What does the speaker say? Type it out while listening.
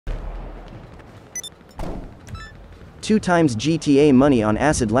2 times GTA money on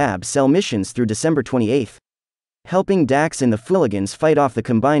Acid Lab sell missions through December 28th. Helping Dax and the Fooliganz fight off the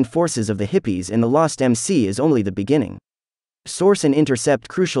combined forces of the hippies and the Lost MC is only the beginning. Source and intercept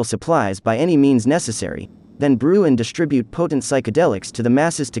crucial supplies by any means necessary, then brew and distribute potent psychedelics to the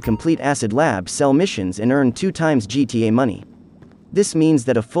masses to complete Acid Lab sell missions and earn 2 times GTA money. This means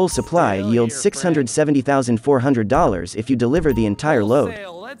that a full supply yields $670,400 if you deliver the entire load.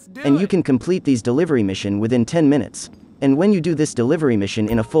 And you can complete these delivery mission within 10 minutes. And when you do this delivery mission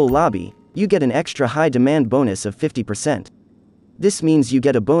in a full lobby, you get an extra high demand bonus of 50%. This means you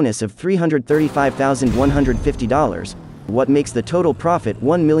get a bonus of $335,150, what makes the total profit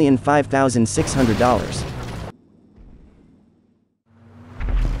 $1,005,600.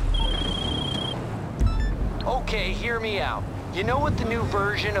 Okay, hear me out. You know what the new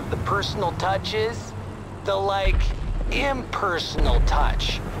version of the personal touch is? The, impersonal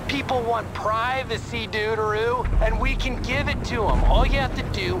touch. People want privacy, dude-a-roo, and we can give it to them. All you have to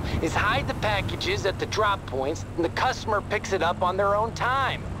do is hide the packages at the drop points, and the customer picks it up on their own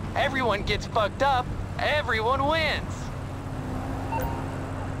time. Everyone gets fucked up, everyone wins.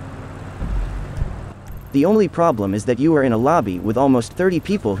 The only problem is that you are in a lobby with almost 30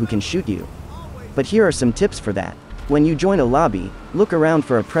 people who can shoot you. But here are some tips for that. When you join a lobby, look around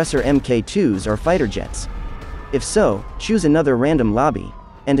for oppressor Mk2s or fighter jets. If so, choose another random lobby.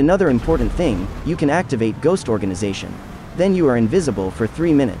 And another important thing, you can activate Ghost Organization. Then you are invisible for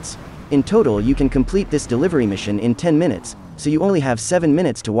 3 minutes. In total you can complete this delivery mission in 10 minutes, so you only have 7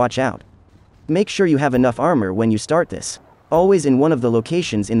 minutes to watch out. Make sure you have enough armor when you start this. Always in one of the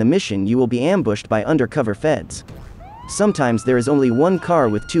locations in the mission you will be ambushed by undercover feds. Sometimes there is only one car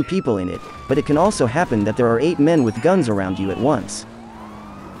with 2 people in it, but it can also happen that there are 8 men with guns around you at once.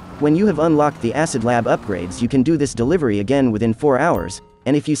 When you have unlocked the Acid Lab upgrades you can do this delivery again within 4 hours,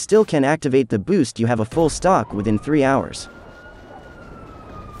 and if you still can activate the boost you have a full stock within 3 hours.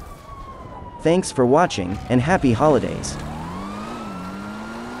 Thanks for watching, and happy holidays.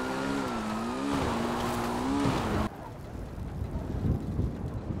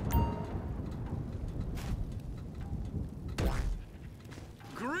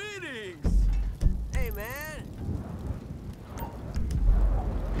 Greetings! Hey, man!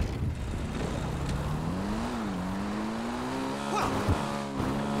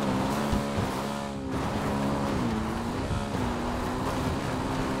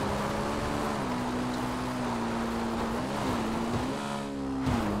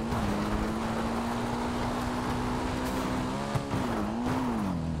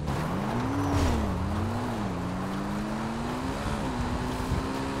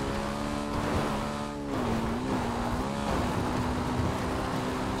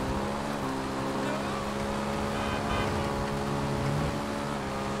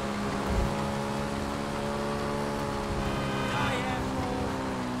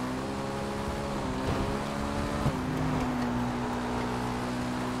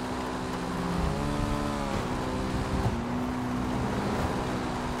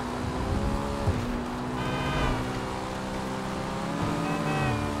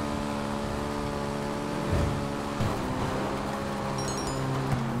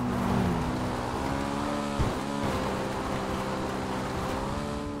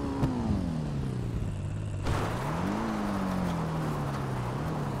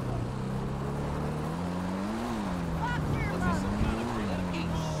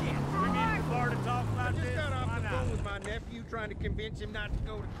 Nephew trying to convince him not to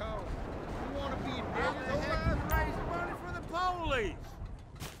go to college. You want to be a dead Raise money for the police.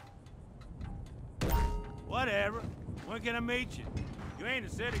 Whatever. When can I meet you? You ain't a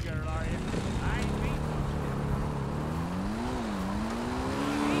city girl, are you? I ain't meeting you.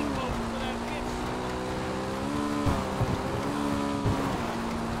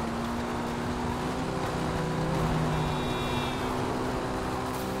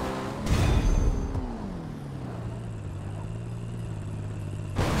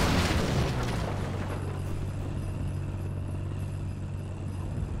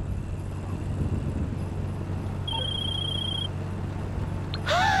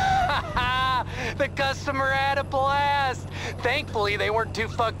 The customer had a blast! Thankfully, they weren't too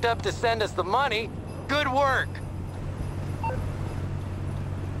fucked up to send us the money. Good work!